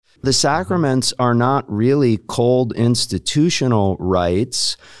The sacraments are not really cold institutional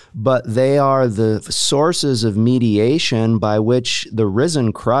rites, but they are the sources of mediation by which the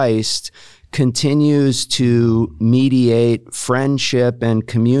risen Christ continues to mediate friendship and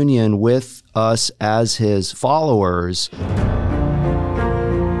communion with us as his followers.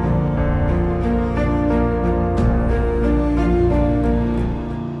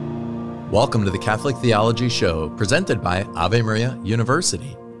 Welcome to the Catholic Theology Show, presented by Ave Maria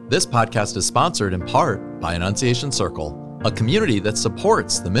University. This podcast is sponsored in part by Annunciation Circle, a community that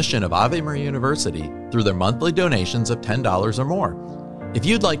supports the mission of Ave Maria University through their monthly donations of $10 or more. If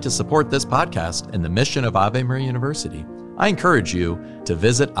you'd like to support this podcast and the mission of Ave Maria University, I encourage you to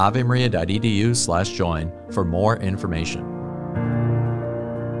visit avemaria.edu/join for more information.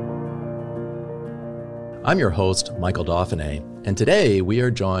 I'm your host, Michael Dauphiné, and today we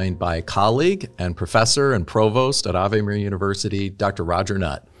are joined by colleague and professor and provost at Ave Maria University, Dr. Roger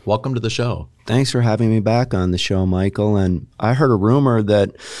Nutt. Welcome to the show. Thanks for having me back on the show, Michael. And I heard a rumor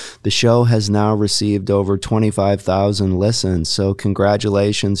that the show has now received over 25,000 listens. So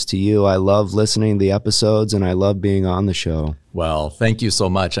congratulations to you. I love listening to the episodes and I love being on the show. Well, thank you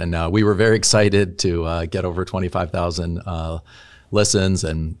so much. And we were very excited to get over 25,000 listens.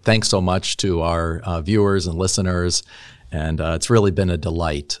 And thanks so much to our viewers and listeners. And it's really been a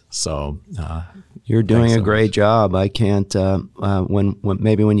delight. So you're doing a great job. I can't,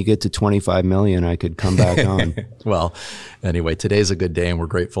 maybe when you get to 25 million, I could come back on. Well, anyway, today's a good day and we're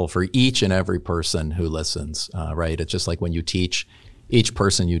grateful for each and every person who listens, right? It's just like when you teach, each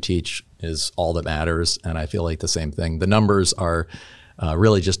person you teach is all that matters. And I feel like the same thing. The numbers are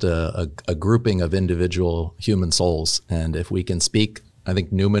really just a grouping of individual human souls. And if we can speak, I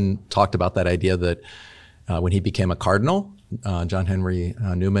think Newman talked about that idea that when he became a cardinal, John Henry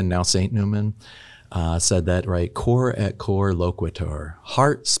Newman, now Saint Newman, said that, right, cor et cor loquitur,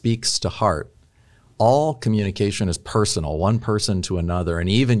 heart speaks to heart. All communication is personal, one person to another. And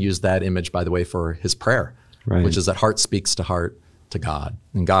he even used that image, by the way, for his prayer, right, which is that heart speaks to heart to God.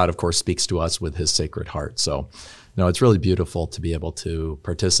 And God, of course, speaks to us with his sacred heart. So, no, it's really beautiful to be able to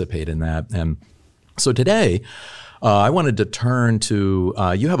participate in that. And so today, I wanted to turn to,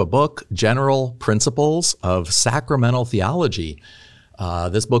 you have a book, General Principles of Sacramental Theology.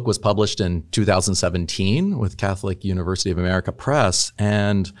 This book was published in 2017 with Catholic University of America Press.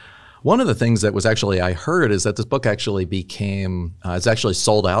 And one of the things that was actually, I heard, is that this book actually became, it's actually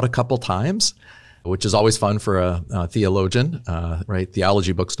sold out a couple times, which is always fun for a theologian, right?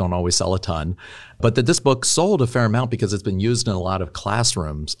 Theology books don't always sell a ton. But that this book sold a fair amount because it's been used in a lot of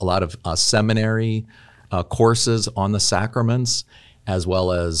classrooms, a lot of seminary courses on the sacraments, as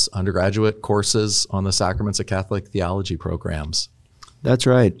well as undergraduate courses on the sacraments at Catholic theology programs. That's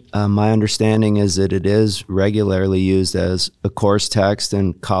right. My understanding is that it is regularly used as a course text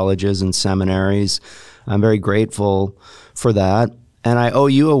in colleges and seminaries. I'm very grateful for that. And I owe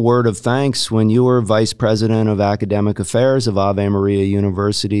you a word of thanks. When you were Vice President of Academic Affairs of Ave Maria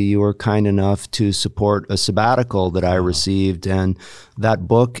University, you were kind enough to support a sabbatical that I received, and that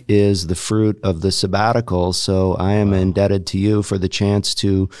book is the fruit of the sabbatical, so I am indebted to you for the chance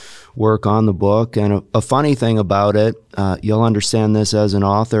to work on the book. And a funny thing about it, you'll understand this as an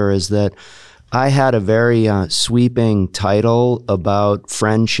author, is that I had a very sweeping title about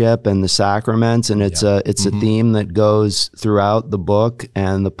friendship and the sacraments, and it's a theme that goes throughout the book.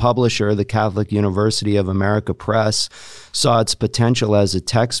 And the publisher, the Catholic University of America Press, saw its potential as a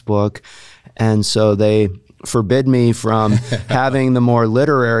textbook, and so they forbid me from having the more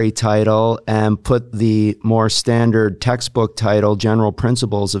literary title and put the more standard textbook title, General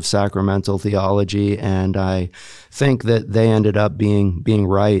Principles of Sacramental Theology, and I think that they ended up being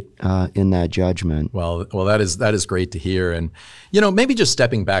right in that judgment. Well, that is great to hear. And, maybe just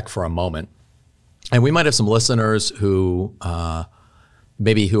stepping back for a moment, and we might have some listeners who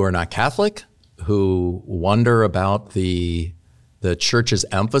who are not Catholic, who wonder about the Church's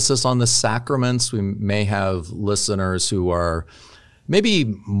emphasis on the sacraments. We may have listeners who are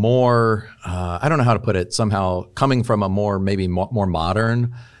maybe more, I don't know how to put it, somehow coming from a more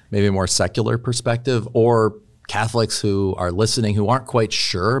modern, maybe more secular perspective, or Catholics who are listening who aren't quite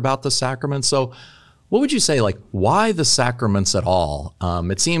sure about the sacraments. So what would you say, why the sacraments at all?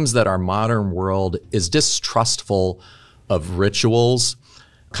 It seems that our modern world is distrustful of rituals,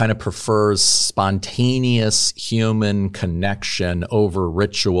 kind of prefers spontaneous human connection over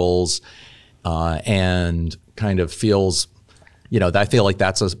rituals, and kind of feels, I feel like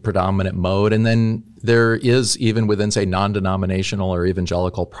that's a predominant mode. And then there is, even within, say, non-denominational or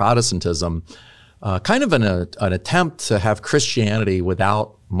evangelical Protestantism, kind of an attempt to have Christianity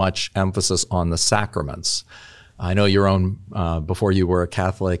without much emphasis on the sacraments. I know your own, before you were a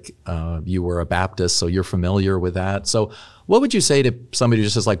Catholic, you were a Baptist, so you're familiar with that. So what would you say to somebody who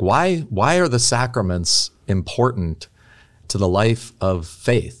just says, like, why are the sacraments important to the life of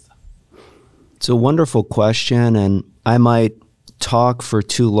faith? It's a wonderful question, and I might talk for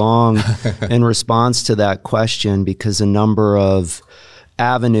too long in response to that question because a number of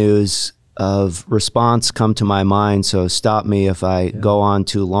avenues of response come to my mind, so stop me if I go on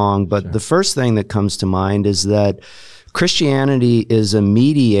too long. But the first thing that comes to mind is that Christianity is a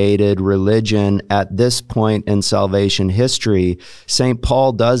mediated religion at this point in salvation history. St.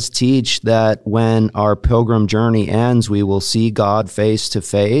 Paul does teach that when our pilgrim journey ends, we will see God face to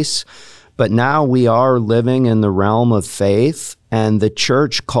face. But now we are living in the realm of faith, and the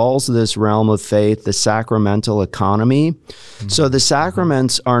church calls this realm of faith the sacramental economy. Mm-hmm. So the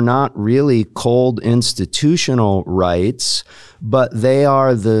sacraments are not really cold institutional rites, but they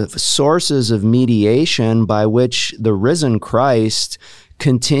are the sources of mediation by which the risen Christ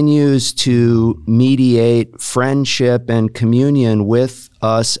continues to mediate friendship and communion with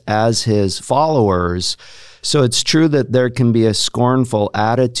us as his followers. So it's true that there can be a scornful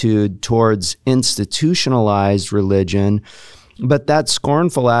attitude towards institutionalized religion, but that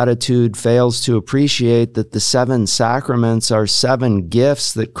scornful attitude fails to appreciate that the 7 sacraments are 7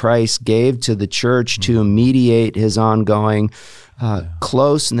 gifts that Christ gave to the church to mediate his ongoing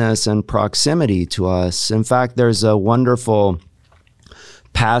closeness and proximity to us. In fact, there's a wonderful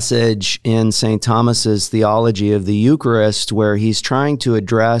passage in St. Thomas's Theology of the Eucharist where he's trying to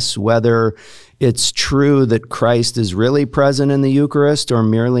address whether it's true that Christ is really present in the Eucharist or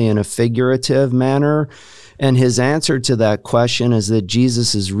merely in a figurative manner. And his answer to that question is that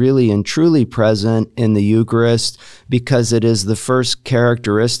Jesus is really and truly present in the Eucharist because it is the first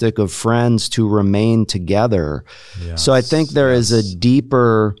characteristic of friends to remain together. Yes, so I think there is a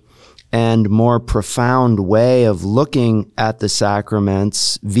deeper and more profound way of looking at the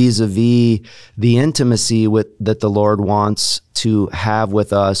sacraments vis-a-vis the intimacy that the Lord wants to have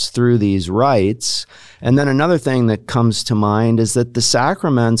with us through these rites. And then another thing that comes to mind is that the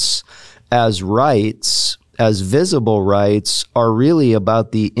sacraments as rites, as visible rites, are really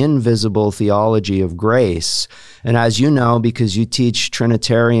about the invisible theology of grace. And as you know, because you teach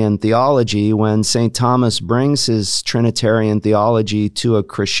Trinitarian theology, when St. Thomas brings his Trinitarian theology to a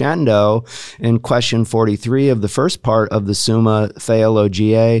crescendo in question 43 of the first part of the Summa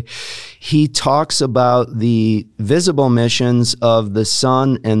Theologiae, he talks about the visible missions of the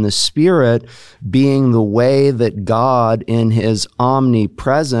Son and the Spirit being the way that God in his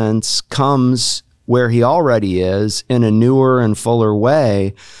omnipresence comes where he already is in a newer and fuller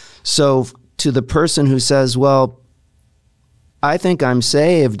way. So to the person who says, well, I think I'm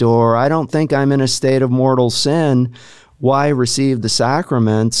saved, or I don't think I'm in a state of mortal sin, why receive the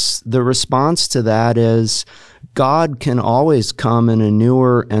sacraments? The response to that is God can always come in a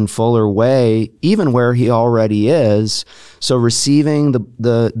newer and fuller way, even where he already is. So receiving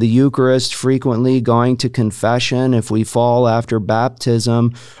the Eucharist frequently, going to confession if we fall after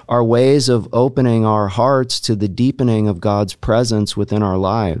baptism, are ways of opening our hearts to the deepening of God's presence within our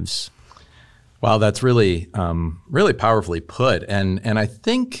lives. Wow, that's really, really powerfully put. And I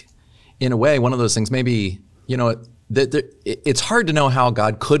think, in a way, one of those things, maybe, it's hard to know how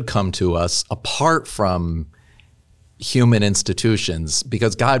God could come to us apart from human institutions,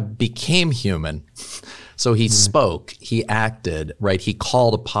 because God became human. So he spoke, he acted, right? He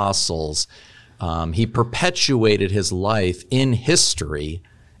called apostles. He perpetuated his life in history.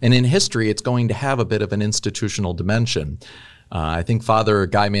 And in history, it's going to have a bit of an institutional dimension. I think Father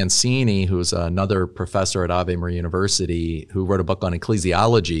Guy Mancini, who's another professor at Ave Maria University, who wrote a book on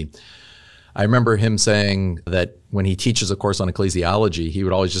ecclesiology, I remember him saying that when he teaches a course on ecclesiology, he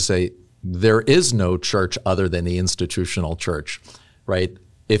would always just say, there is no church other than the institutional church, right?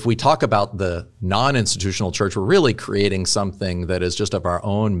 If we talk about the non-institutional church, we're really creating something that is just of our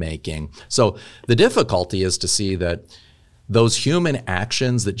own making. So the difficulty is to see that those human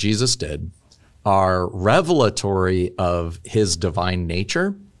actions that Jesus did are revelatory of his divine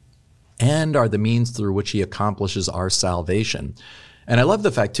nature and are the means through which he accomplishes our salvation. And I love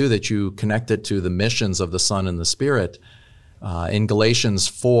the fact, too, that you connect it to the missions of the Son and the Spirit. In Galatians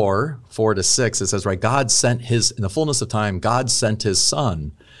 4:4-6, it says, right, God sent in the fullness of time, God sent his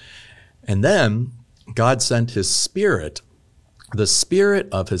Son. And then God sent his Spirit, the Spirit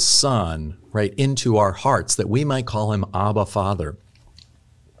of his Son, right, into our hearts, that we might call him Abba, Father.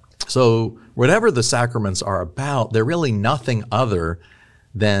 So whatever the sacraments are about, they're really nothing other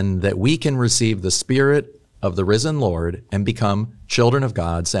than that we can receive the Spirit of the risen Lord and become children of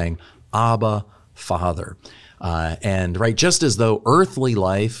God, saying, Abba, Father. And right, just as though earthly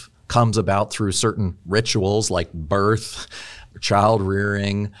life comes about through certain rituals like birth, child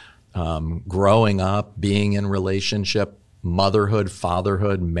rearing, growing up, being in relationship, motherhood,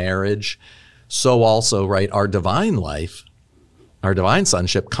 fatherhood, marriage. So also, right, our divine life, our divine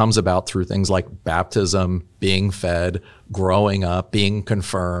sonship comes about through things like baptism, being fed, growing up, being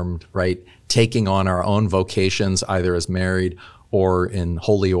confirmed, right, taking on our own vocations either as married or in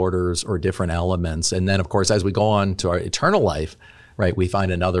holy orders or different elements. And then, of course, as we go on to our eternal life, right, we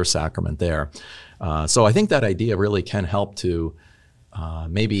find another sacrament there. So I think that idea really can help to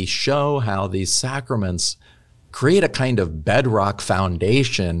maybe show how these sacraments create a kind of bedrock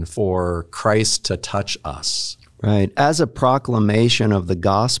foundation for Christ to touch us. Right. As a proclamation of the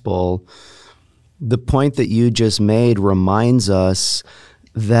gospel, the point that you just made reminds us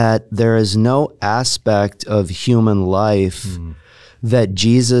that there is no aspect of human life that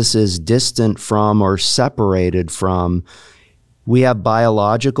Jesus is distant from or separated from. We have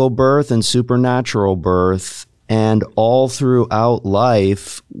biological birth and supernatural birth, and all throughout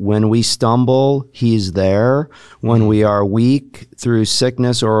life, when we stumble, he's there. When we are weak through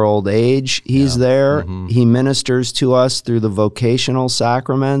sickness or old age, he's there. He ministers to us through the vocational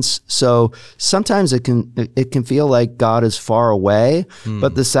sacraments. So sometimes it can feel like God is far away,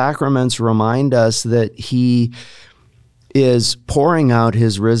 but the sacraments remind us that he is pouring out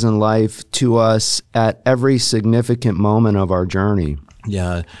his risen life to us at every significant moment of our journey.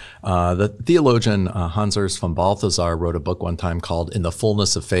 Yeah. The theologian Hans-Urs von Balthasar wrote a book one time called In the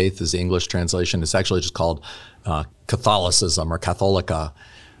Fullness of Faith is the English translation. It's actually just called Catholicism or Catholica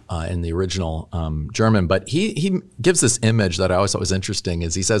in the original German. But he gives this image that I always thought was interesting.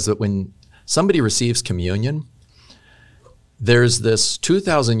 Is he says that when somebody receives communion, there's this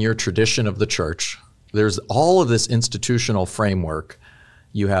 2,000-year tradition of the church. There's all of this institutional framework.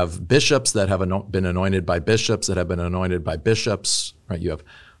 You have bishops that have been anointed by bishops that have been anointed by bishops, right? You have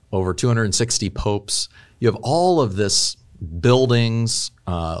over 260 popes. You have all of this buildings,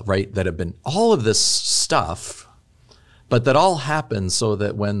 right, that have been all of this stuff, but that all happens so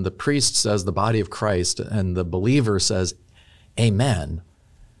that when the priest says the body of Christ and the believer says, amen,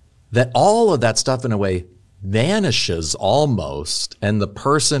 that all of that stuff in a way vanishes almost, and the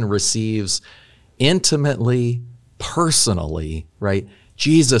person receives intimately, personally, right,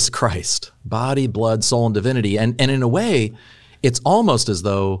 Jesus Christ, body, blood, soul, and divinity. And in a way, it's almost as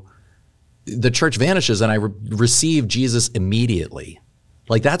though the church vanishes and I receive Jesus immediately.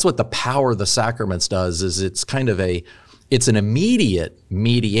 Like that's what the power of the sacraments does, is it's kind of it's an immediate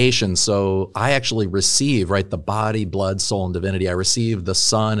mediation. So I actually receive, right, the body, blood, soul, and divinity. I receive the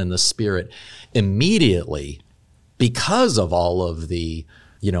Son and the Spirit immediately because of all of the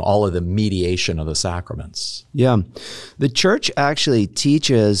mediation of the sacraments. Yeah. The church actually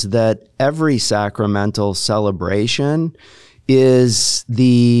teaches that every sacramental celebration is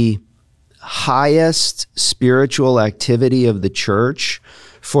the highest spiritual activity of the church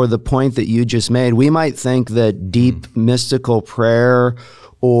for the point that you just made. We might think that deep mystical prayer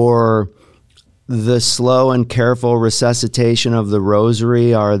or the slow and careful resuscitation of the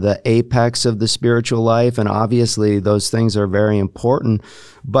rosary are the apex of the spiritual life, and obviously those things are very important.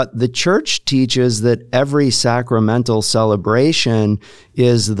 But the church teaches that every sacramental celebration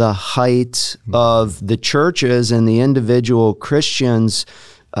is the height of the church's and the individual Christian's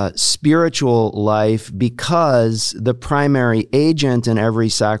spiritual life, because the primary agent in every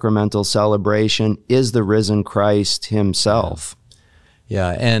sacramental celebration is the risen Christ himself.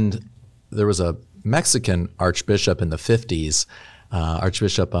 Yeah, and there was a Mexican archbishop in the 50s,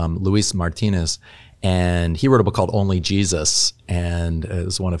 Archbishop Luis Martinez, and he wrote a book called Only Jesus, and it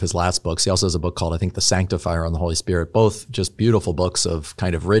was one of his last books. He also has a book called, I think, The Sanctifier on the Holy Spirit, both just beautiful books of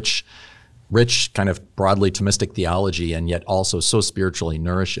kind of rich, kind of broadly Thomistic theology, and yet also so spiritually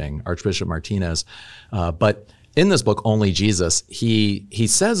nourishing, Archbishop Martinez. But in this book, Only Jesus, he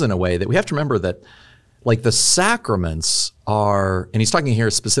says in a way that we have to remember that like the sacraments are, and he's talking here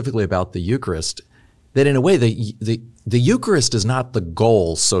specifically about the Eucharist, that in a way the Eucharist is not the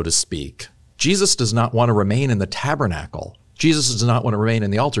goal, so to speak. Jesus does not want to remain in the tabernacle. Jesus does not want to remain in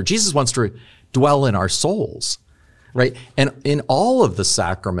the altar. Jesus wants to dwell in our souls, right? And in all of the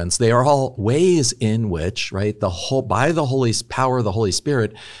sacraments, they are all ways in which, right, by the Holy power of the Holy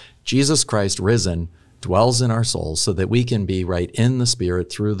Spirit, Jesus Christ risen dwells in our souls so that we can be right in the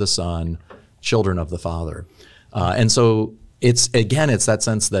Spirit through the Son, children of the Father. And so it's that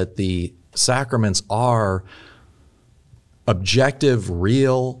sense that the sacraments are objective,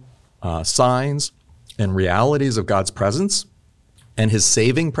 real signs and realities of God's presence and his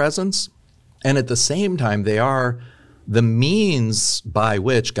saving presence. And at the same time, they are the means by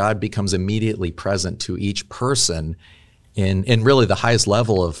which God becomes immediately present to each person in really the highest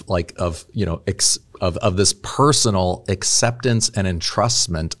level of of this personal acceptance and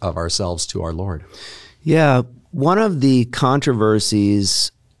entrustment of ourselves to our Lord. Yeah, one of the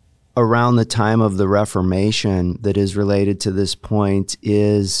controversies around the time of the Reformation that is related to this point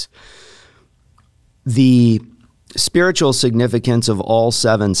is the spiritual significance of all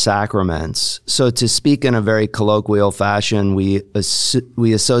 7 sacraments. So to speak in a very colloquial fashion, we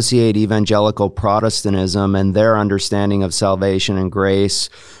associate evangelical Protestantism and their understanding of salvation and grace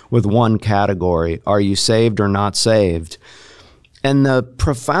with one category. Are you saved or not saved? And the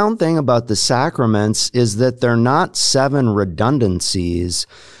profound thing about the sacraments is that they're not 7 redundancies.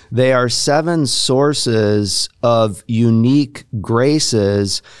 They are 7 sources of unique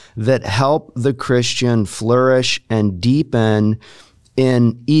graces that help the Christian flourish and deepen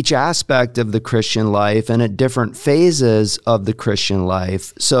in each aspect of the Christian life and at different phases of the Christian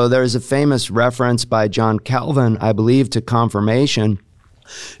life. So there's a famous reference by John Calvin, I believe, to confirmation,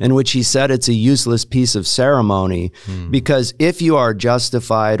 in which he said it's a useless piece of ceremony, because if you are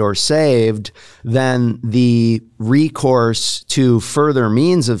justified or saved, then the recourse to further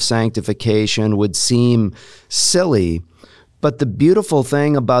means of sanctification would seem silly. But the beautiful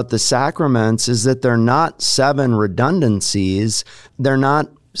thing about the sacraments is that they're not 7 redundancies. They're not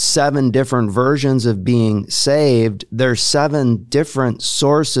 7 different versions of being saved. They're 7 different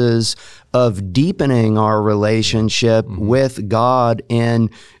sources of deepening our relationship with God in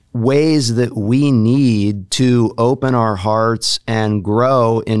ways that we need to open our hearts and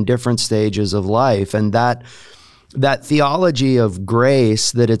grow in different stages of life. And that theology of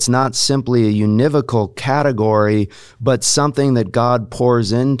grace, that it's not simply a univocal category, but something that God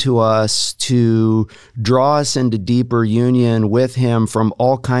pours into us to draw us into deeper union with Him from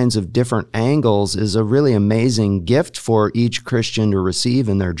all kinds of different angles, is a really amazing gift for each Christian to receive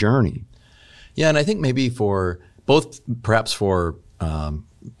in their journey. Yeah, and I think maybe for both, perhaps for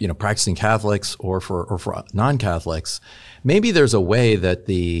practicing Catholics or for non-Catholics, maybe there's a way that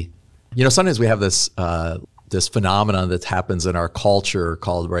sometimes we have this phenomenon that happens in our culture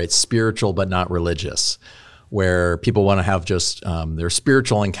called, spiritual but not religious, where people want to have just their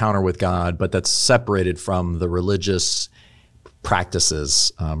spiritual encounter with God, but that's separated from the religious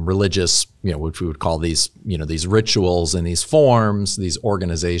practices, which we would call these rituals and these forms, these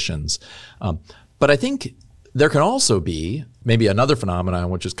organizations. But I think there can also be maybe another phenomenon,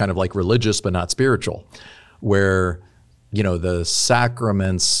 which is kind of like religious but not spiritual, where, the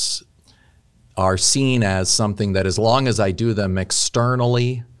sacraments are seen as something that, as long as I do them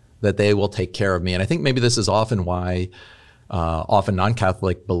externally, that they will take care of me. And I think maybe this is often why often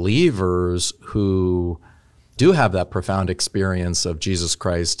non-Catholic believers who do have that profound experience of Jesus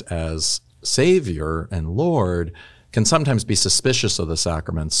Christ as Savior and Lord can sometimes be suspicious of the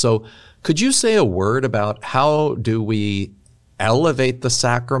sacraments. So could you say a word about how do we elevate the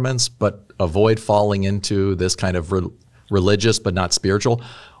sacraments but avoid falling into this kind of religious but not spiritual?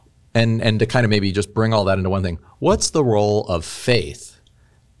 And to kind of maybe just bring all that into one thing, what's the role of faith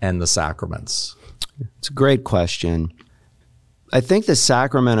and the sacraments? It's a great question. I think the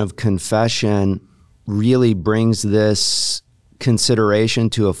sacrament of confession really brings this consideration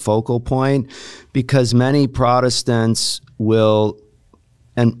to a focal point, because many Protestants will,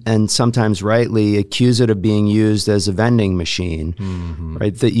 and sometimes rightly, accuse it of being used as a vending machine,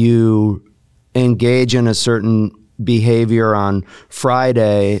 right? That you engage in a certain behavior on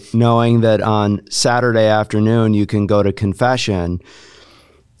Friday, knowing that on Saturday afternoon you can go to confession.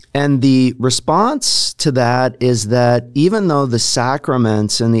 And the response to that is that even though the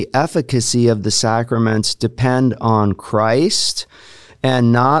sacraments and the efficacy of the sacraments depend on Christ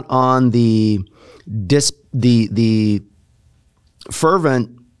and not on the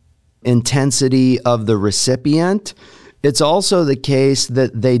fervent intensity of the recipient, it's also the case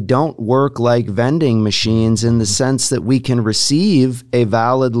that they don't work like vending machines, in the sense that we can receive a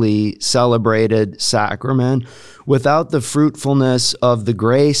validly celebrated sacrament without the fruitfulness of the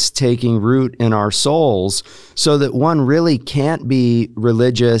grace taking root in our souls, so that one really can't be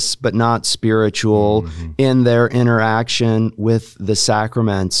religious but not spiritual in their interaction with the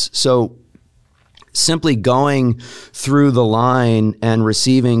sacraments. So simply going through the line and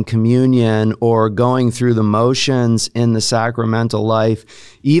receiving communion, or going through the motions in the sacramental life,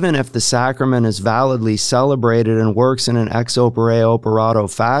 even if the sacrament is validly celebrated and works in an ex opere operato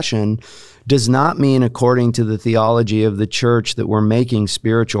fashion, does not mean, according to the theology of the Church, that we're making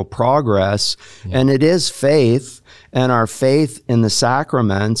spiritual progress. And it is faith, and our faith in the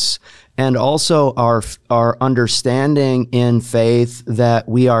sacraments and also our understanding in faith that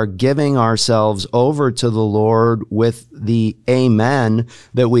we are giving ourselves over to the Lord with the amen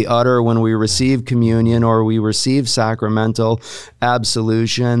that we utter when we receive communion or we receive sacramental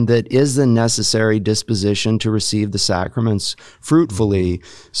absolution, that is the necessary disposition to receive the sacraments fruitfully.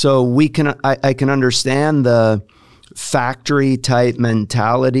 So I can understand the factory type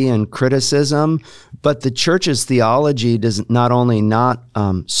mentality and criticism, but the church's theology does not only not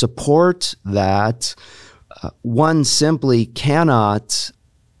support that, one simply cannot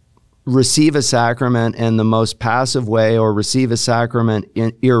receive a sacrament in the most passive way or receive a sacrament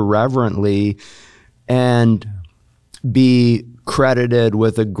irreverently and be credited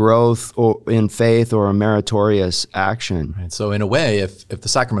with a growth in faith or a meritorious action. Right. So in a way, if the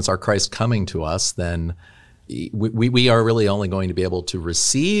sacraments are Christ coming to us, then we are really only going to be able to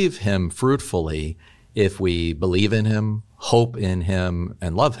receive him fruitfully if we believe in him, hope in him,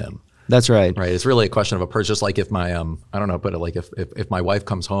 and love him. That's right. Right. It's really a question of a person. Just like if my I don't know, but like if my wife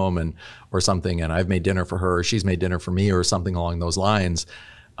comes home or something, and I've made dinner for her, or she's made dinner for me, or something along those lines,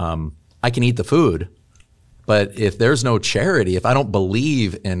 I can eat the food. But if there's no charity, if I don't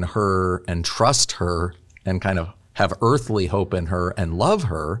believe in her and trust her and kind of have earthly hope in her and love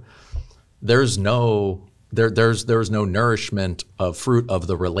her, there's no nourishment of fruit of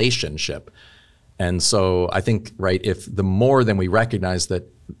the relationship. And so I think, right, if the more than we recognize that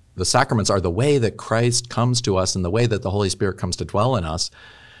the sacraments are the way that Christ comes to us and the way that the Holy Spirit comes to dwell in us,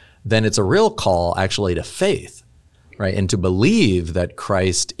 then it's a real call actually to faith, right? And to believe that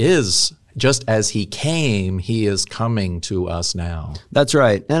Christ is, just as he came, he is coming to us now. That's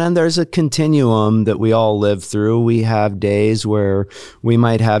right. And there's a continuum that we all live through. We have days where we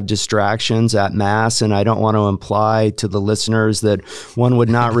might have distractions at Mass, and I don't want to imply to the listeners that one would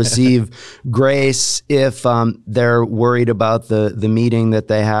not receive grace if they're worried about the meeting that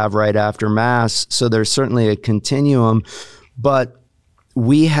they have right after Mass. So there's certainly a continuum, but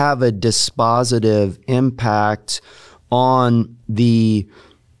we have a dispositive impact on the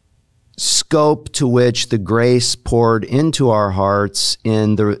scope to which the grace poured into our hearts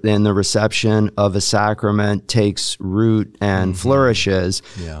in the reception of a sacrament takes root and flourishes.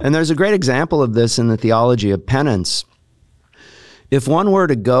 Yeah. And there's a great example of this in the theology of penance. If one were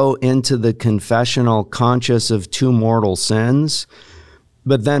to go into the confessional conscious of two mortal sins,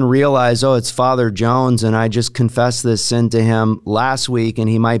 but then realize, oh, it's Father Jones, and I just confessed this sin to him last week, and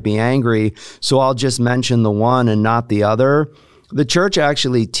he might be angry, so I'll just mention the one and not the other. The church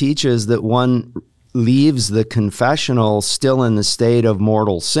actually teaches that one leaves the confessional still in the state of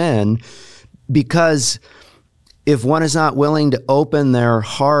mortal sin, because if one is not willing to open their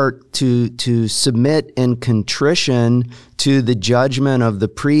heart to submit in contrition to the judgment of the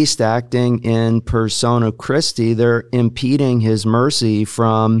priest acting in persona Christi, they're impeding his mercy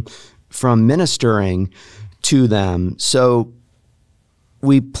from ministering to them. So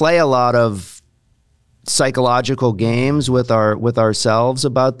we play a lot of psychological games with ourselves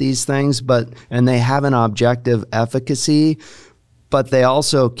about these things, and they have an objective efficacy, but they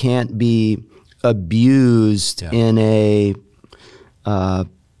also can't be abused in a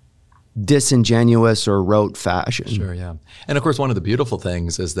disingenuous or rote fashion. Sure, yeah. And of course, one of the beautiful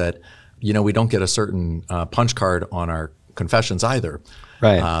things is that, we don't get a certain punch card on our confessions either.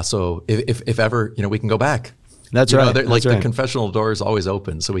 Right. So if ever, we can go back. That's right. The confessional door is always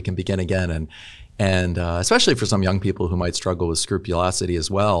open, so we can begin again. And especially for some young people who might struggle with scrupulosity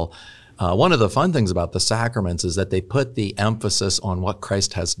as well, one of the fun things about the sacraments is that they put the emphasis on what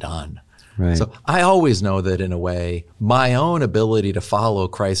Christ has done. Right. So I always know that in a way, my own ability to follow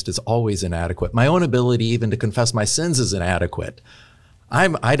Christ is always inadequate. My own ability even to confess my sins is inadequate.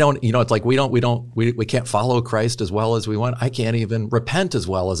 I don't, it's like we can't follow Christ as well as we want. I can't even repent as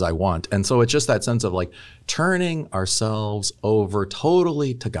well as I want. And so it's just that sense of like turning ourselves over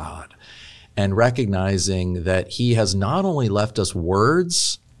totally to God and recognizing that he has not only left us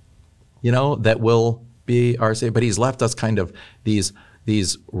words, that will be our Savior, but he's left us kind of these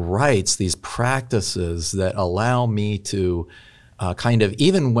rites, these practices that allow me to kind of,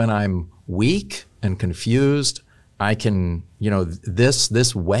 even when I'm weak and confused, I can,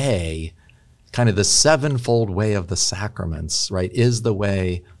 this way, kind of the sevenfold way of the sacraments, right, is the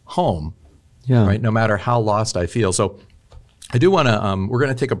way home, right, no matter how lost I feel. So I do want to, we're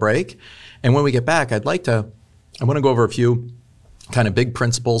going to take a break. And when we get back, I want to go over a few kind of big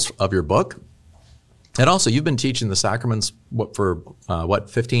principles of your book. And also, you've been teaching the sacraments, for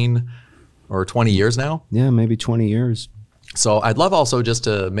 15 or 20 years now? Yeah, maybe 20 years. So I'd love also just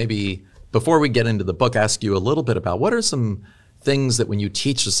to maybe, before we get into the book, ask you a little bit about what are some things that when you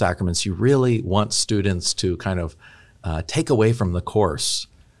teach the sacraments, you really want students to kind of take away from the course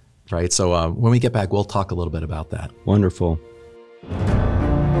right? So when we get back, we'll talk a little bit about that. Wonderful.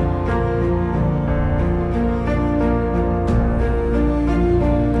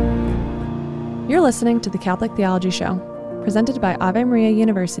 You're listening to the Catholic Theology Show, presented by Ave Maria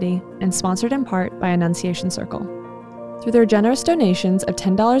University and sponsored in part by Annunciation Circle. Through their generous donations of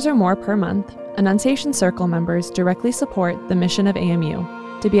 $10 or more per month, Annunciation Circle members directly support the mission of AMU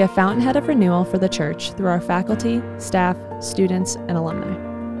to be a fountainhead of renewal for the Church through our faculty, staff, students, and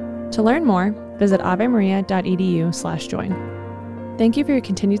alumni. To learn more, visit avemaria.edu/join. Thank you for your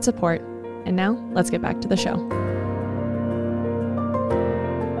continued support, and now let's get back to the show.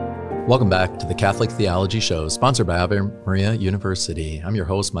 Welcome back to the Catholic Theology Show, sponsored by Ave Maria University. I'm your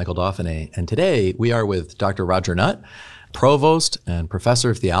host, Michael Dauphiné, and today we are with Dr. Roger Nutt, Provost and Professor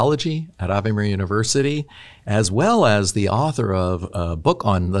of Theology at Ave Maria University, as well as the author of a book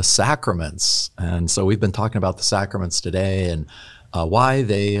on the sacraments. And so we've been talking about the sacraments today and why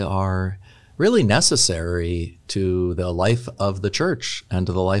they are really necessary to the life of the Church and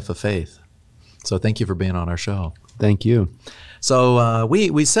to the life of faith. So thank you for being on our show. Thank you. So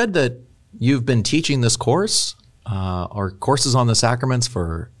we said that you've been teaching this course, or courses on the sacraments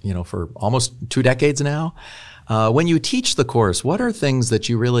for almost 2 decades now. When you teach the course, what are things that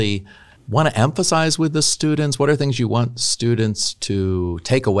you really want to emphasize with the students? What are things you want students to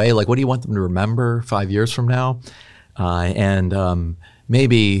take away? Like, what do you want them to remember 5 years from now? And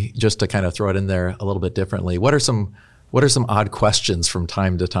maybe just to kind of throw it in there a little bit differently, what are some odd questions from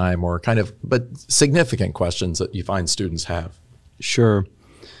time to time, or but significant questions that you find students have? Sure.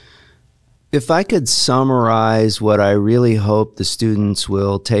 If I could summarize what I really hope the students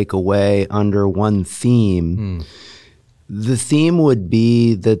will take away under one theme, the theme would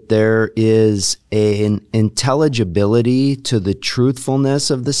be that there is an intelligibility to the truthfulness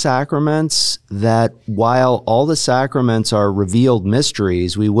of the sacraments, that while all the sacraments are revealed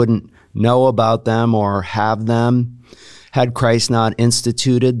mysteries, we wouldn't know about them or have them had Christ not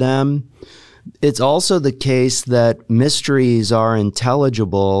instituted them. It's also the case that mysteries are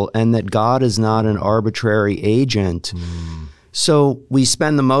intelligible and that God is not an arbitrary agent. So we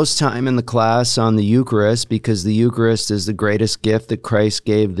spend the most time in the class on the Eucharist because the Eucharist is the greatest gift that Christ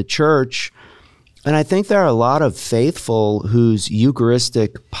gave the Church. And I think there are a lot of faithful whose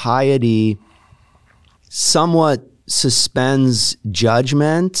Eucharistic piety somewhat suspends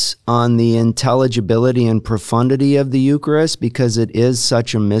judgment on the intelligibility and profundity of the Eucharist because it is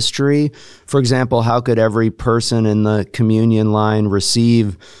such a mystery. For example, how could every person in the communion line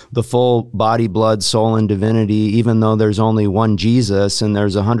receive the full body, blood, soul, and divinity, even though there's only one Jesus and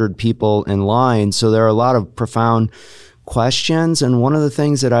there's 100 people in line? So there are a lot of profound questions. And one of the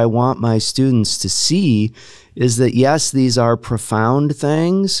things that I want my students to see is that, yes, these are profound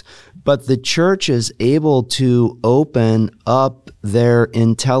things, but the Church is able to open up their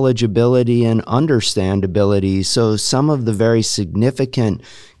intelligibility and understandability. So some of the very significant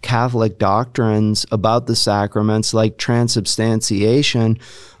Catholic doctrines about the sacraments, like transubstantiation,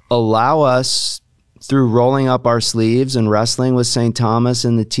 allow us, through rolling up our sleeves and wrestling with St. Thomas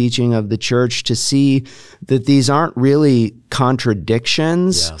and the teaching of the Church, to see that these aren't really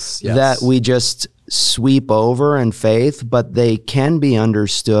contradictions that we just sweep over in faith, but they can be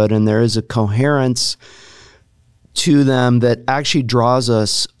understood, and there is a coherence to them that actually draws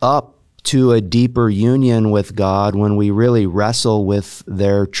us up to a deeper union with God when we really wrestle with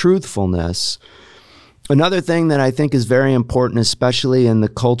their truthfulness. Another thing that I think is very important, especially in the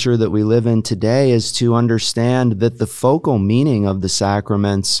culture that we live in today, is to understand that the focal meaning of the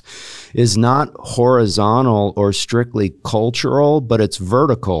sacraments is not horizontal or strictly cultural, but it's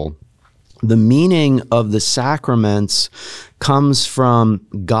vertical. The meaning of the sacraments comes from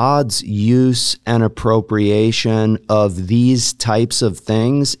God's use and appropriation of these types of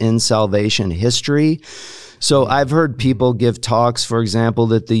things in salvation history. So I've heard people give talks, for example,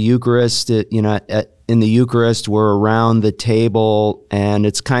 that the Eucharist, in the Eucharist, we're around the table, and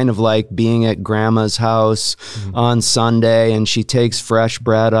it's kind of like being at grandma's house on Sunday, and she takes fresh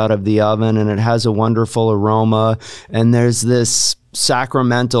bread out of the oven, and it has a wonderful aroma, and there's this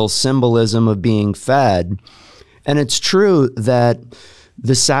sacramental symbolism of being fed. And it's true that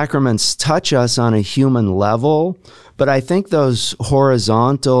the sacraments touch us on a human level, but I think those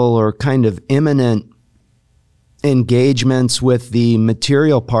horizontal or kind of immanent engagements with the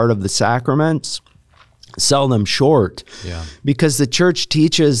material part of the sacraments sell them short. Because the Church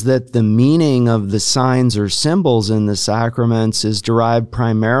teaches that the meaning of the signs or symbols in the sacraments is derived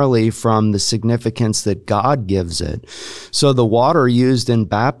primarily from the significance that God gives it. So the water used in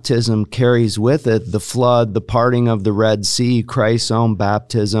baptism carries with it the flood, the parting of the Red Sea, Christ's own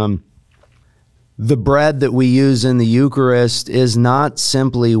baptism, the bread that we use in the Eucharist is not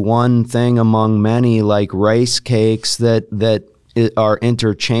simply one thing among many, like rice cakes that are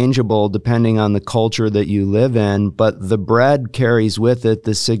interchangeable depending on the culture that you live in, but the bread carries with it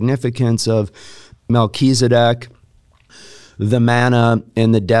the significance of Melchizedek, the manna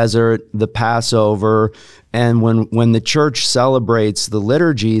in the desert, the Passover. And when the church celebrates the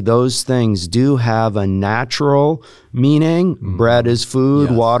liturgy, those things do have a natural meaning. Bread is food,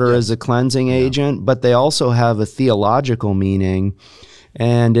 Yes, water yes. is a cleansing agent, but they also have a theological meaning.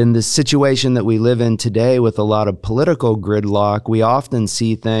 And in the situation that we live in today with a lot of political gridlock, we often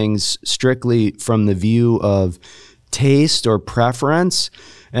see things strictly from the view of taste or preference.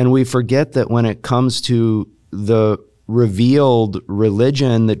 And we forget that when it comes to the revealed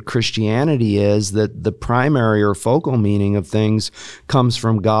religion that Christianity is, that the primary or focal meaning of things comes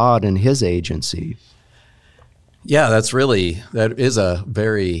from God and his agency. Yeah, that is a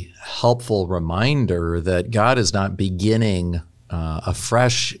very helpful reminder that God is not beginning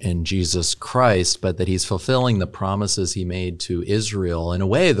afresh in Jesus Christ, but that he's fulfilling the promises he made to Israel, in a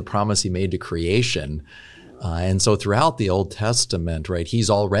way, the promise he made to creation. And so throughout the Old Testament, right, he's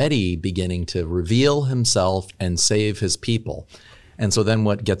already beginning to reveal himself and save his people. And so then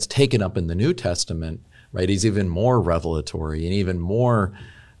what gets taken up in the New Testament, right, he's even more revelatory and even more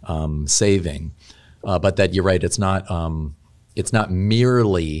saving. But that you're right, it's not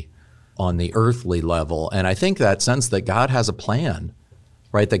merely on the earthly level. And I think that sense that God has a plan,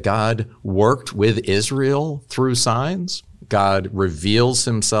 right, that God worked with Israel through signs. God reveals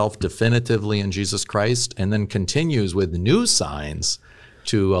himself definitively in Jesus Christ and then continues with new signs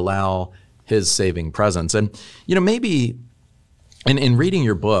to allow his saving presence. And, maybe in reading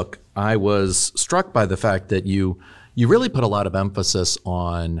your book, I was struck by the fact that you really put a lot of emphasis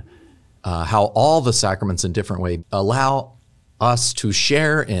on how all the sacraments in different ways allow us to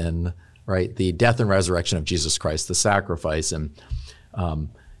share in, right, the death and resurrection of Jesus Christ, the sacrifice. And,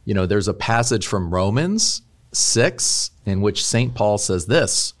 there's a passage from Romans 6 in which St. Paul says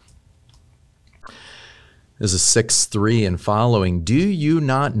this. This is 6:3 and following. Do you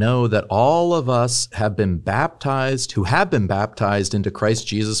not know that all of us who have been baptized into Christ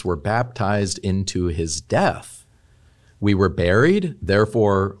Jesus were baptized into his death? We were buried,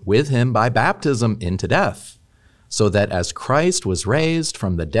 therefore, with him by baptism into death, so that as Christ was raised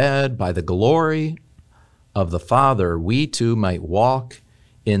from the dead by the glory of the Father, we too might walk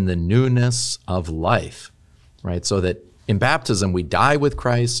in the newness of life. Right, so that in baptism we die with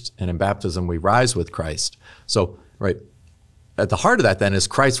Christ, and in baptism we rise with Christ. So, right, at the heart of that then is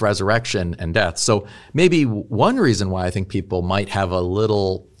Christ's resurrection and death. So maybe one reason why I think people might have a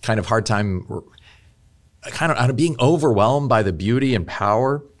little kind of hard time kind of out of being overwhelmed by the beauty and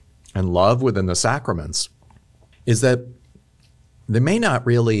power and love within the sacraments is that they may not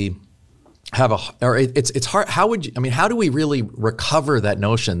really have it's hard. How do we really recover that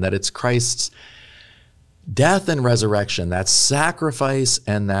notion that it's Christ's death and resurrection, that sacrifice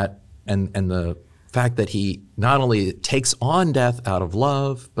and the fact that he not only takes on death out of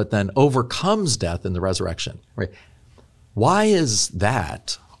love, but then overcomes death in the resurrection, right? Why is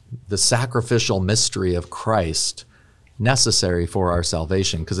that, the sacrificial mystery of Christ, necessary for our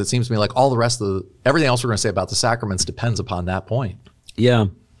salvation? Because it seems to me like all the rest of everything else we're going to say about the sacraments depends upon that point. Yeah.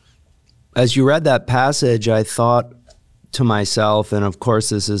 As you read that passage, I thought to myself, and of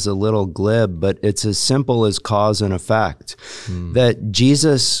course this is a little glib, but it's as simple as cause and effect. That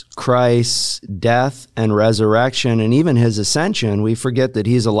Jesus Christ's death and resurrection and even his ascension, we forget that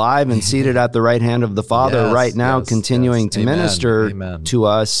he's alive and seated at the right hand of the Father right now, continuing to minister to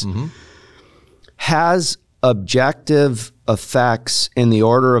us, has objective effects in the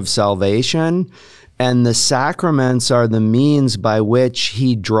order of salvation. And the sacraments are the means by which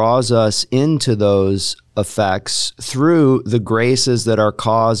he draws us into those effects through the graces that are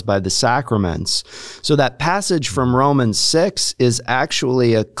caused by the sacraments. So that passage from Romans 6 is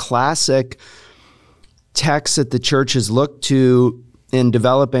actually a classic text that the church has looked to in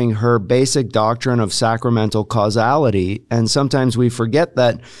developing her basic doctrine of sacramental causality. And sometimes we forget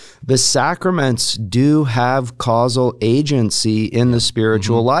that the sacraments do have causal agency in the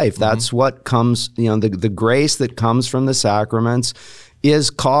spiritual life. That's what comes, the grace that comes from the sacraments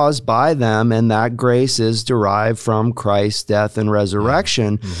is caused by them, and that grace is derived from Christ's death and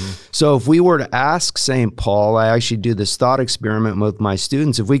resurrection. So if we were to ask St. Paul, I actually do this thought experiment with my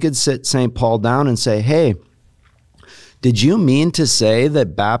students, if we could sit St. Paul down and say, hey, Did you mean to say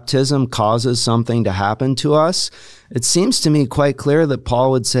that baptism causes something to happen to us? It seems to me quite clear that Paul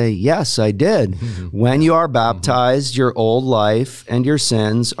would say, yes, I did. When you are baptized, your old life and your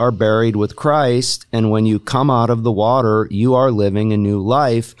sins are buried with Christ, and when you come out of the water, you are living a new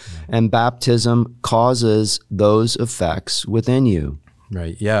life, and baptism causes those effects within you.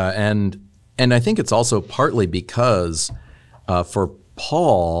 Right, yeah, and I think it's also partly because for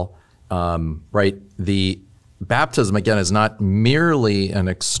Paul, right, the baptism, again, is not merely an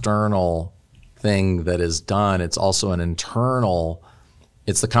external thing that is done. It's also an internal,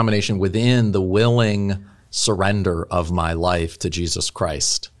 it's the combination within the willing surrender of my life to Jesus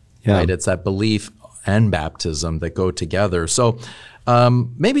Christ. Yeah. Right? It's that belief and baptism that go together. So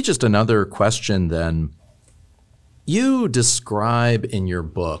maybe just another question then. You describe in your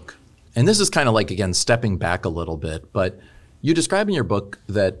book, and this is kind of like, again, stepping back a little bit, but you describe in your book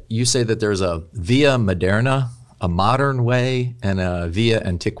that you say that there's a via moderna, a modern way, and a via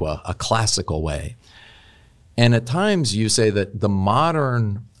antiqua, a classical way. And at times you say that the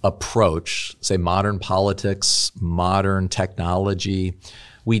modern approach, say modern politics, modern technology,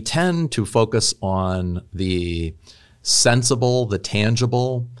 we tend to focus on the sensible, the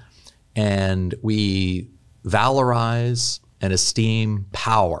tangible, and we valorize and esteem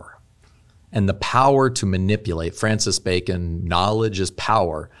power and the power to manipulate. Francis Bacon, knowledge is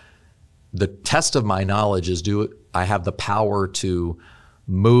power. The test of my knowledge is I have the power to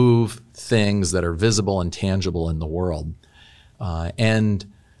move things that are visible and tangible in the world. And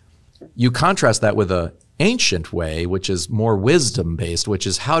you contrast that with an ancient way, which is more wisdom-based, which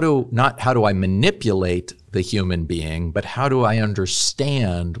is not how do I manipulate the human being, but how do I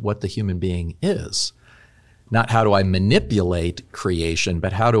understand what the human being is? Not how do I manipulate creation,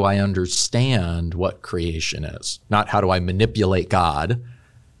 but how do I understand what creation is? Not how do I manipulate God,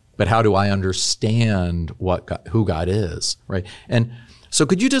 but how do I understand who God is, right? And so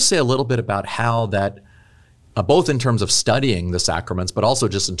could you just say a little bit about how that, both in terms of studying the sacraments, but also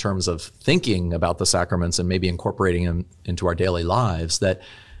just in terms of thinking about the sacraments and maybe incorporating them into our daily lives, that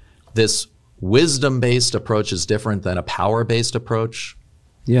this wisdom-based approach is different than a power-based approach?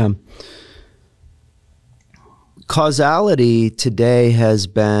 Yeah. Causality today has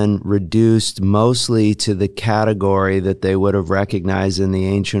been reduced mostly to the category that they would have recognized in the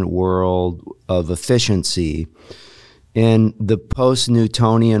ancient world of efficiency. In the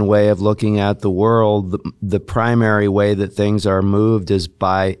post-Newtonian way of looking at the world, the primary way that things are moved is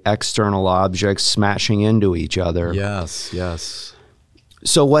by external objects smashing into each other. Yes, yes.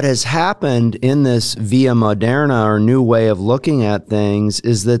 So what has happened in this via moderna, or new way of looking at things,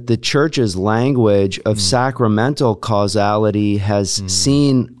 is that the church's language of sacramental causality has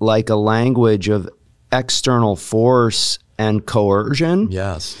seen like a language of external force and coercion.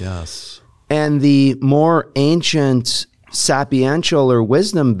 Yes, yes. And the more ancient sapiential or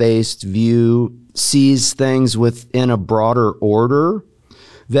wisdom-based view sees things within a broader order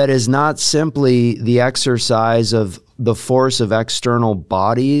that is not simply the exercise of the force of external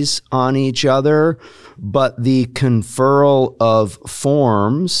bodies on each other, but the conferral of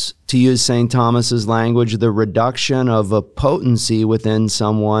forms, to use St. Thomas's language, the reduction of a potency within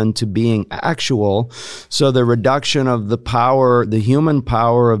someone to being actual. So the reduction of the power, the human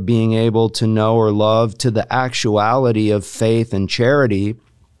power of being able to know or love, to the actuality of faith and charity.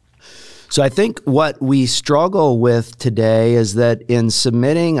 So I think what we struggle with today is that in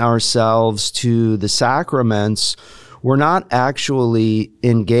submitting ourselves to the sacraments, we're not actually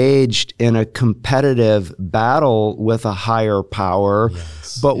engaged in a competitive battle with a higher power,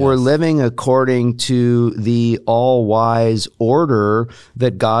 but we're living according to the all-wise order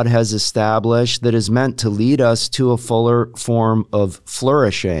that God has established that is meant to lead us to a fuller form of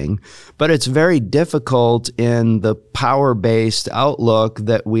flourishing. But it's very difficult in the power-based outlook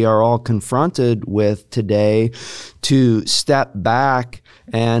that we are all confronted with today to step back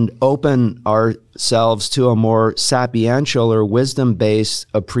and open ourselves to a more sapiential or wisdom-based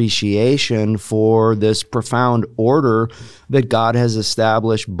appreciation for this profound order that God has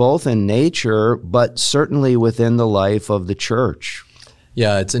established both in nature, but certainly within the life of the church.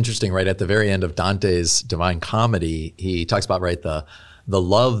 Yeah, it's interesting, right? At the very end of Dante's Divine Comedy, he talks about, right, the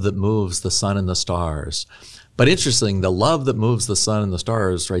love that moves the sun and the stars. But interesting, the love that moves the sun and the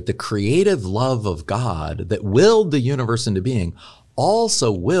stars, right, the creative love of God that willed the universe into being,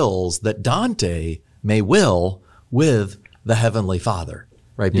 also wills that Dante may will with the Heavenly Father,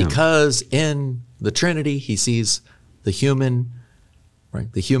 right? Yeah. Because in the Trinity, he sees the human,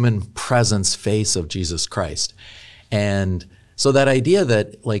 right, the human presence, face of Jesus Christ. And so that idea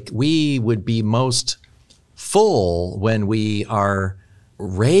that like we would be most full when we are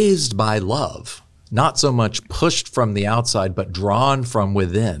raised by love, not so much pushed from the outside, but drawn from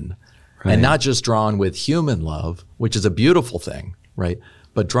within. Right. And not just drawn with human love, which is a beautiful thing, right?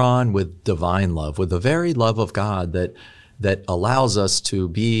 But drawn with divine love, with the very love of God that allows us to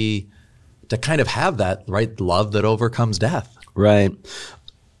kind of have that, right, love that overcomes death. Right.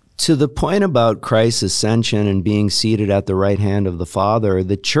 To the point about Christ's ascension and being seated at the right hand of the Father,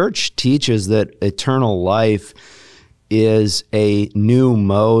 the church teaches that eternal life is a new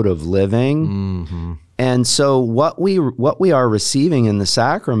mode of living. Mm-hmm. And so what we are receiving in the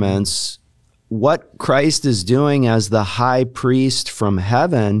sacraments, what Christ is doing as the high priest from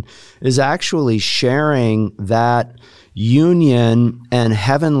heaven, is actually sharing that union and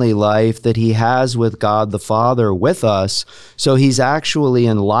heavenly life that he has with God the Father with us. So he's actually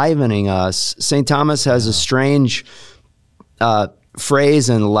enlivening us. St. Thomas has a strange phrase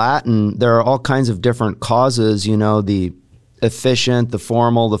in Latin. There are all kinds of different causes, the efficient, the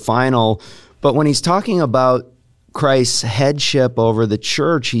formal, the final. But when he's talking about Christ's headship over the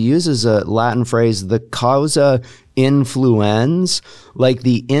church, he uses a Latin phrase, the causa influens, like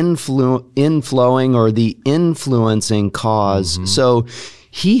the inflowing or the influencing cause. Mm-hmm. So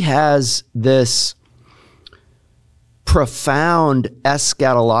he has this profound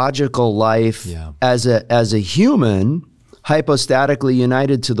eschatological life as a human, hypostatically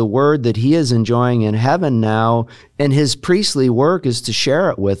united to the Word that he is enjoying in heaven now, and his priestly work is to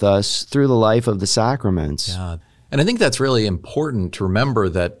share it with us through the life of the sacraments. Yeah. And I think that's really important to remember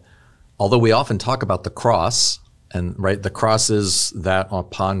that although we often talk about the cross, and right, the cross is that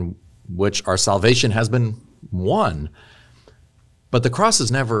upon which our salvation has been won, but the cross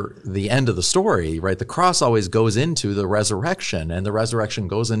is never the end of the story, right? The cross always goes into the resurrection, and the resurrection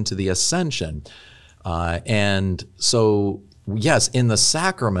goes into the ascension. And so, yes, in the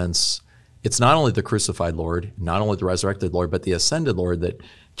sacraments, it's not only the crucified Lord, not only the resurrected Lord, but the ascended Lord, that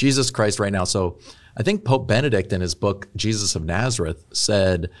Jesus Christ right now. So I think Pope Benedict in his book, Jesus of Nazareth,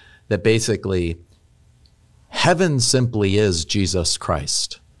 said that basically heaven simply is Jesus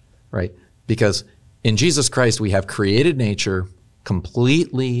Christ, right? Because in Jesus Christ, we have created nature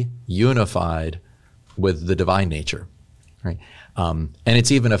completely unified with the divine nature, right? And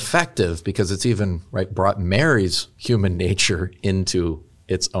it's even effective because it's even brought Mary's human nature into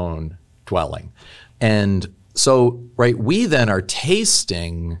its own dwelling. And so, we then are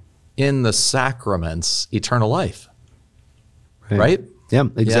tasting in the sacraments eternal life, right? Yeah,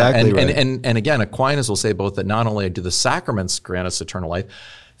 exactly. And, right. and again, Aquinas will say both that not only do the sacraments grant us eternal life,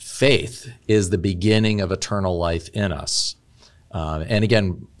 faith is the beginning of eternal life in us. And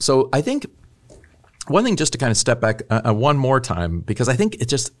again, so I think one thing, just to kind of step back one more time, because I think it's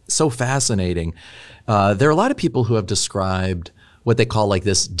just so fascinating. There are a lot of people who have described what they call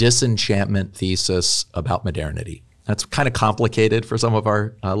this disenchantment thesis about modernity. That's kind of complicated for some of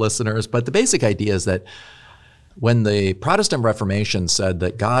our listeners, but the basic idea is that when the Protestant Reformation said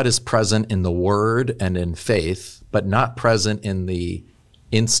that God is present in the Word and in faith, but not present in the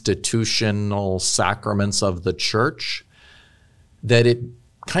institutional sacraments of the church, that it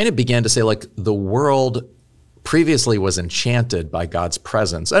kind of began to say the world previously was enchanted by God's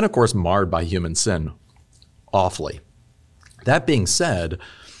presence and of course marred by human sin awfully. That being said,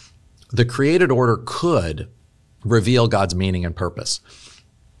 the created order could reveal God's meaning and purpose.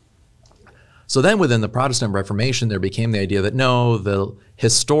 So then within the Protestant Reformation, there became the idea that no, the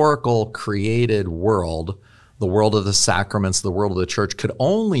historical created world, the world of the sacraments, the world of the church, could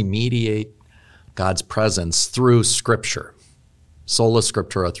only mediate God's presence through Scripture. Sola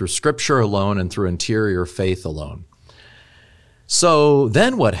Scriptura, through Scripture alone and through interior faith alone. So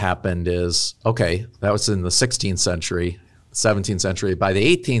then what happened is, okay, that was in the 16th century, 17th century. By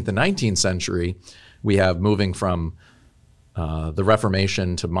the 18th and 19th century, we have moving from the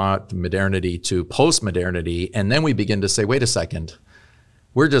Reformation to modernity to post-modernity, and then we begin to say, wait a second,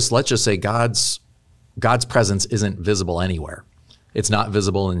 let's just say God's presence isn't visible anywhere. It's not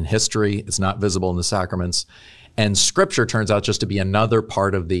visible in history, it's not visible in the sacraments, and Scripture turns out just to be another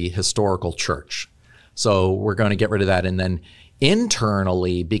part of the historical church. So we're going to get rid of that, and then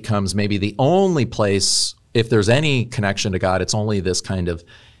internally becomes maybe the only place, if there's any connection to God, it's only this kind of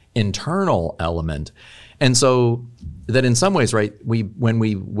internal element. And so that in some ways, when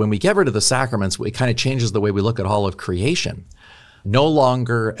we get rid of the sacraments, it kind of changes the way we look at all of creation. No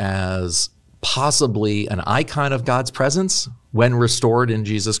longer as possibly an icon of God's presence when restored in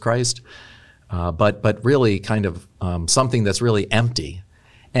Jesus Christ, but really kind of something that's really empty.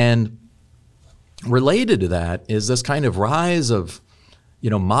 And related to that is this kind of rise of,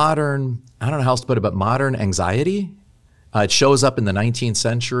 modern, I don't know how else to put it, but modern anxiety. It shows up in the 19th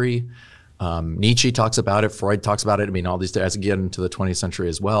century. Nietzsche talks about it. Freud talks about it. I mean, all these, as we get into the 20th century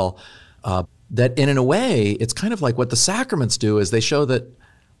as well, that in a way, it's kind of like what the sacraments do is they show that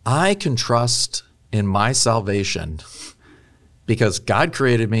I can trust in my salvation because God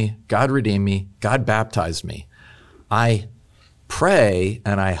created me, God redeemed me, God baptized me. I pray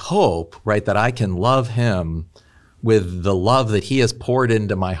and I hope, right, that I can love him with the love that he has poured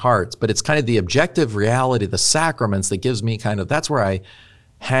into my heart. But it's kind of the objective reality, the sacraments, that gives me kind of, that's where I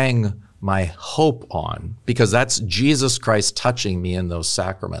hang my hope on, because that's Jesus Christ touching me in those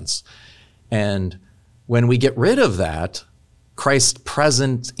sacraments. And when we get rid of that, Christ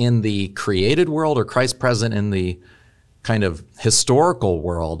present in the created world or Christ present in the kind of historical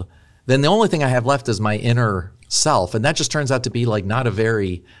world, then the only thing I have left is my inner self. And that just turns out to be like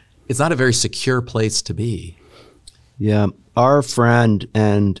it's not a very secure place to be. Yeah. Our friend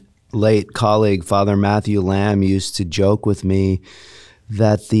and late colleague, Father Matthew Lamb, used to joke with me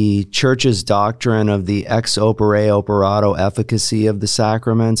that the Church's doctrine of the ex opere operato efficacy of the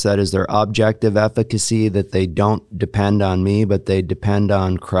sacraments, that is their objective efficacy, that they don't depend on me, but they depend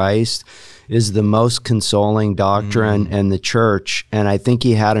on Christ, is the most consoling doctrine in the Church. And I think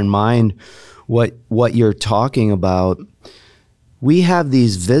he had in mind what you're talking about. We have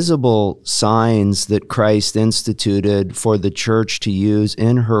these visible signs that Christ instituted for the Church to use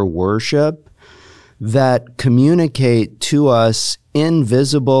in her worship that communicate to us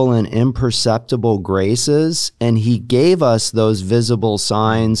invisible and imperceptible graces, and he gave us those visible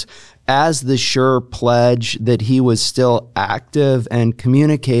signs as the sure pledge that he was still active and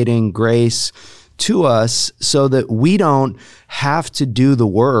communicating grace to us so that we don't have to do the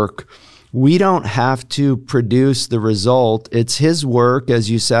work. We don't have to produce the result. It's his work, as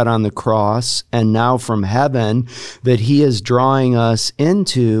you said, on the cross, and now from heaven that he is drawing us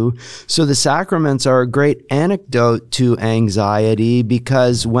into. So the sacraments are a great antidote to anxiety,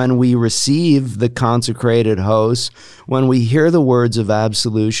 because when we receive the consecrated host, when we hear the words of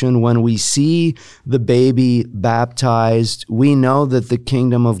absolution, when we see the baby baptized, we know that the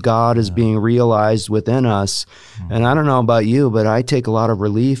kingdom of God is being realized within us. And I don't know about you, but I take a lot of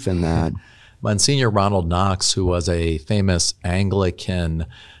relief in that. Monsignor Ronald Knox, who was a famous Anglican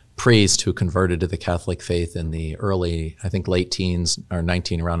priest who converted to the Catholic faith in the early, I think late teens, or around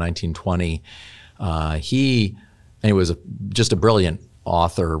 1920, he was just a brilliant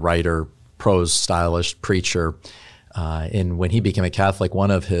author, writer, prose stylist, preacher. And when he became a Catholic,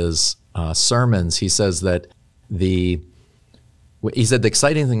 one of his sermons, he says that the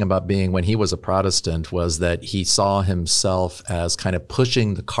exciting thing about being when he was a Protestant was that he saw himself as kind of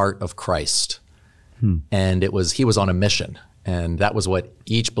pushing the cart of Christ. And he was on a mission. And that was what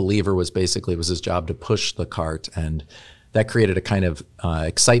each believer was his job, to push the cart. And that created a kind of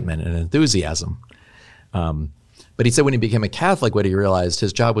excitement and enthusiasm. But he said when he became a Catholic, what he realized,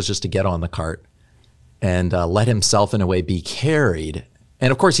 his job was just to get on the cart and let himself in a way be carried.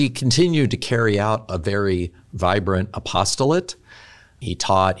 And of course, he continued to carry out a very vibrant apostolate. He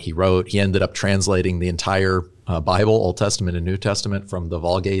taught, he wrote, he ended up translating the entire Bible, Old Testament and New Testament, from the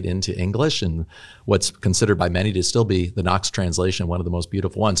Vulgate into English, and what's considered by many to still be the Knox translation, one of the most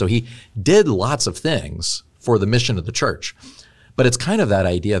beautiful ones. So he did lots of things for the mission of the Church. But it's kind of that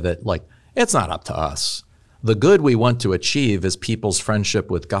idea that, like, it's not up to us. The good we want to achieve is people's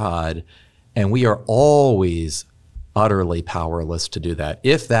friendship with God, and we are always utterly powerless to do that.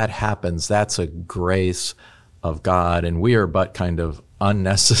 If that happens, that's a grace of God, and we are but kind of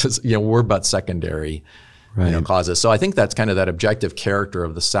unnecessary, we're but secondary causes. So I think that's kind of that objective character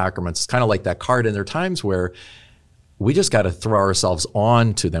of the sacraments. It's kind of like that card, and there are times where we just got to throw ourselves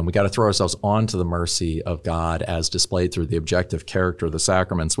onto them. We got to throw ourselves onto the mercy of God as displayed through the objective character of the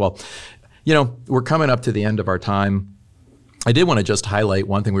sacraments. Well, we're coming up to the end of our time. I did want to just highlight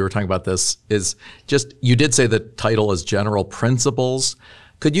one thing. We were talking about this is just, you did say the title is General Principles.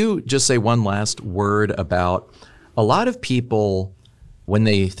 Could you just say one last word about a lot of people, when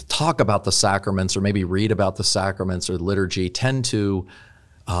they talk about the sacraments or maybe read about the sacraments or liturgy, tend to,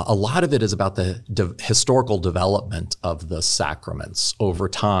 a lot of it is about the historical development of the sacraments over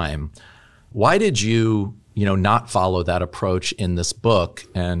time. Why did you, not follow that approach in this book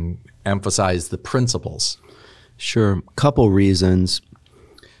and emphasize the principles? Sure. Couple reasons.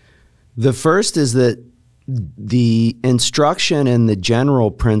 The first is that the instruction in the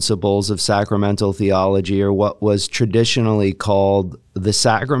general principles of sacramental theology, or what was traditionally called the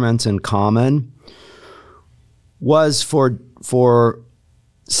sacraments in common, was for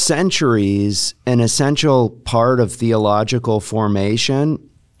centuries an essential part of theological formation,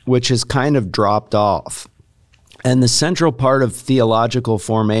 which has kind of dropped off. And the central part of theological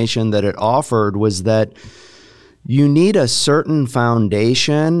formation that it offered was that you need a certain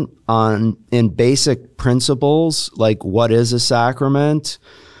foundation in basic principles, like what is a sacrament?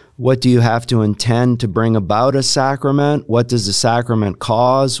 What do you have to intend to bring about a sacrament? What does the sacrament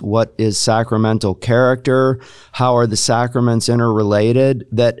cause? What is sacramental character? How are the sacraments interrelated?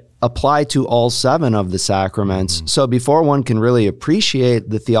 That apply to all 7 of the sacraments. Mm-hmm. So before one can really appreciate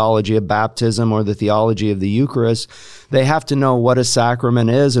the theology of baptism or the theology of the Eucharist, they have to know what a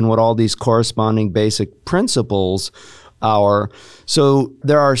sacrament is and what all these corresponding basic principles are. So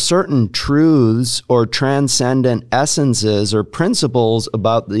there are certain truths or transcendent essences or principles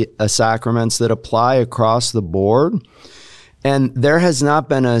about the sacraments that apply across the board. And there has not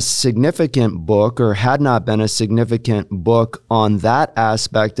been a significant book, or had not been a significant book on that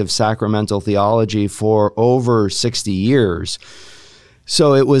aspect of sacramental theology for over 60 years.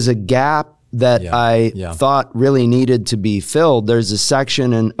 So it was a gap that I thought really needed to be filled. There's a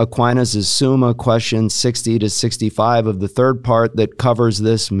section in Aquinas' Summa, questions 60 to 65 of the third part that covers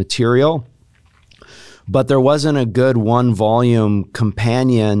this material. But there wasn't a good 1-volume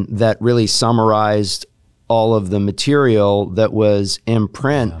companion that really summarized all of the material that was in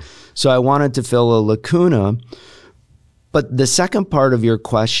print. So I wanted to fill a lacuna. But the second part of your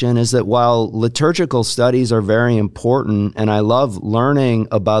question is that while liturgical studies are very important, and I love learning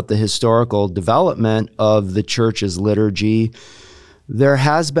about the historical development of the church's liturgy, there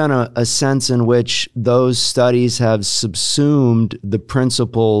has been a sense in which those studies have subsumed the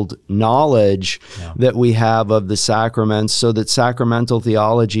principled knowledge that we have of the sacraments, so that sacramental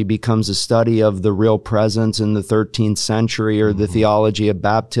theology becomes a study of the real presence in the 13th century, or the theology of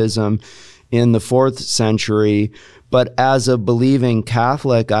baptism in the 4th century. But as a believing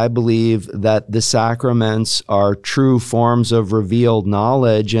Catholic, I believe that the sacraments are true forms of revealed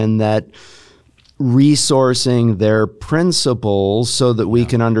knowledge, and that resourcing their principles so that we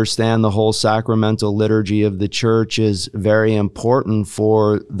can understand the whole sacramental liturgy of the church is very important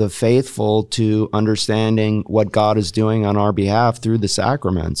for the faithful to understanding what God is doing on our behalf through the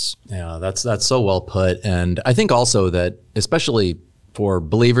sacraments. Yeah, that's so well put. And I think also that, especially for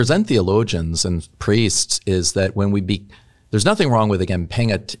believers and theologians and priests, is that when there's nothing wrong with, again,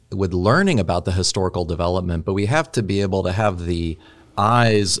 with learning about the historical development, but we have to be able to have the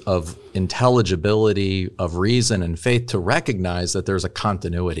eyes of intelligibility, of reason and faith to recognize that there's a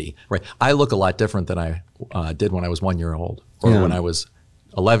continuity, right? I look a lot different than I did when I was 1 year old, or when I was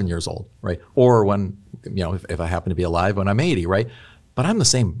 11 years old, right? Or when, if I happen to be alive when I'm 80, right? But I'm the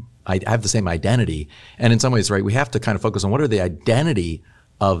same. I have the same identity. And in some ways, right, we have to kind of focus on what are the identity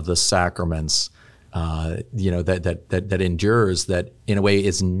of the sacraments, that endures, that in a way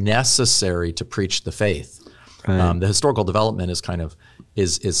is necessary to preach the faith. Right. The historical development is kind of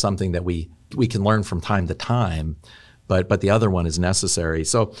is something that we can learn from time to time, but the other one is necessary.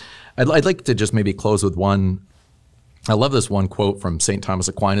 So I'd like to just maybe close with one. I love this one quote from St. Thomas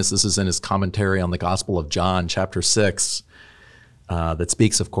Aquinas. This is in his commentary on the Gospel of John, chapter 6, that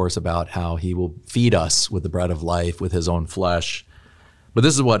speaks, of course, about how he will feed us with the bread of life, with his own flesh. But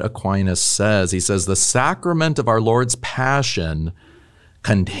this is what Aquinas says. He says, "The sacrament of our Lord's Passion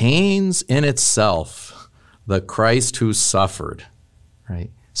contains in itself the Christ who suffered," right?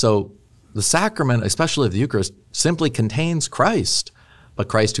 So the sacrament, especially of the Eucharist, simply contains Christ, but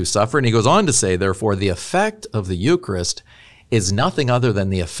Christ who suffered. And he goes on to say, therefore, the effect of the Eucharist is nothing other than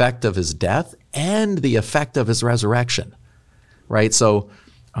the effect of his death and the effect of his resurrection, right? So,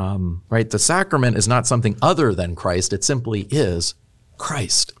 the sacrament is not something other than Christ. It simply is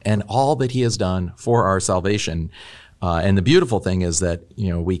Christ and all that he has done for our salvation. And the beautiful thing is that,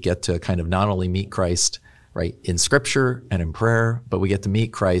 we get to kind of not only meet Christ, right, in Scripture and in prayer, but we get to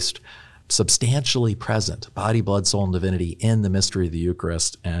meet Christ substantially present, body, blood, soul, and divinity in the mystery of the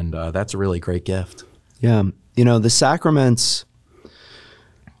Eucharist. And that's a really great gift. Yeah. The sacraments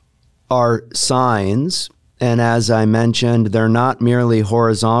are signs. And as I mentioned, they're not merely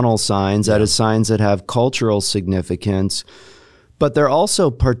horizontal signs, that is, signs that have cultural significance, but they're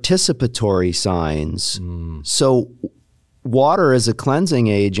also participatory signs. So water is a cleansing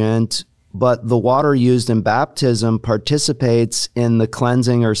agent, but the water used in baptism participates in the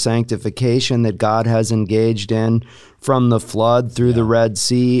cleansing or sanctification that God has engaged in from the flood through the Red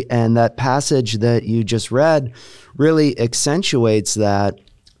Sea. And that passage that you just read really accentuates that.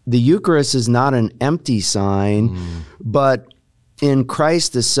 The Eucharist is not an empty sign, but in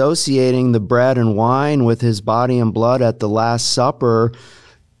Christ associating the bread and wine with his body and blood at the Last Supper,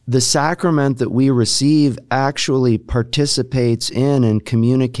 the sacrament that we receive actually participates in and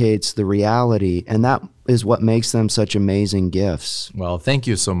communicates the reality. And that is what makes them such amazing gifts. Well, thank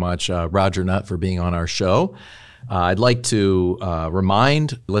you so much, Roger Nutt, for being on our show. I'd like to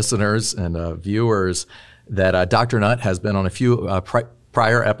remind listeners and viewers that Dr. Nutt has been on a few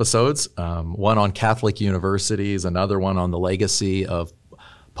prior episodes, one on Catholic universities, another one on the legacy of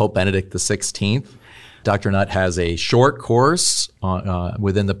Pope Benedict XVI. Dr. Nutt has a short course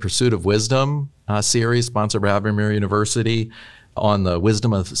within the Pursuit of Wisdom series sponsored by Ave Maria University on the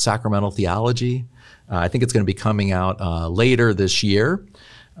wisdom of sacramental theology. I think it's going to be coming out later this year.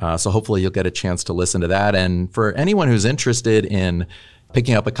 So hopefully you'll get a chance to listen to that. And for anyone who's interested in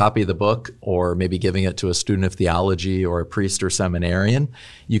picking up a copy of the book or maybe giving it to a student of theology or a priest or seminarian,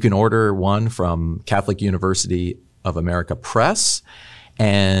 you can order one from Catholic University of America Press.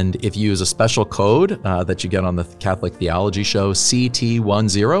 And if you use a special code that you get on the Catholic Theology Show,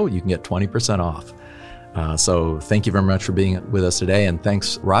 CT10, you can get 20% off. So thank you very much for being with us today. And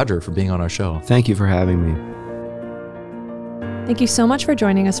thanks, Roger, for being on our show. Thank you for having me. Thank you so much for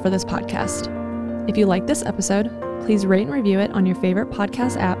joining us for this podcast. If you like this episode, please rate and review it on your favorite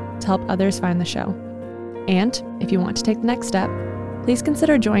podcast app to help others find the show. And if you want to take the next step, please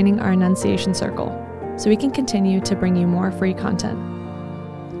consider joining our Annunciation Circle so we can continue to bring you more free content.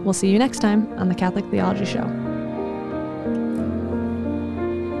 We'll see you next time on the Catholic Theology Show.